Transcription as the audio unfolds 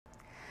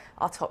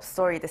Our top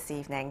story this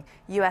evening,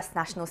 US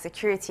National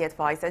Security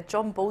Advisor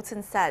John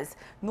Bolton says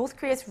North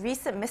Korea's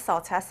recent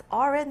missile tests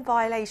are in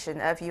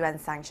violation of UN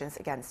sanctions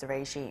against the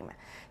regime.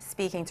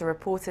 Speaking to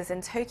reporters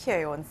in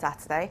Tokyo on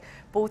Saturday,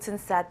 Bolton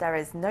said there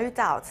is no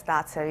doubt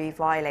that a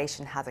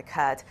violation has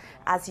occurred,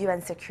 as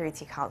UN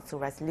Security Council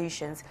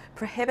resolutions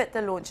prohibit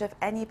the launch of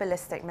any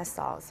ballistic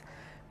missiles.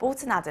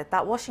 Bolton added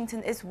that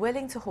Washington is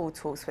willing to hold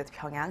talks with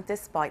Pyongyang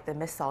despite the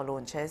missile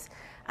launches,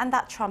 and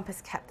that Trump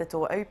has kept the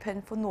door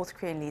open for North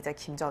Korean leader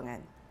Kim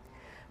Jong-un.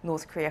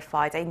 North Korea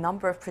fired a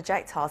number of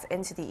projectiles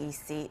into the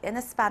East Sea in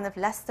a span of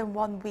less than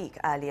 1 week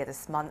earlier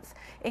this month,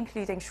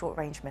 including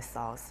short-range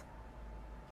missiles.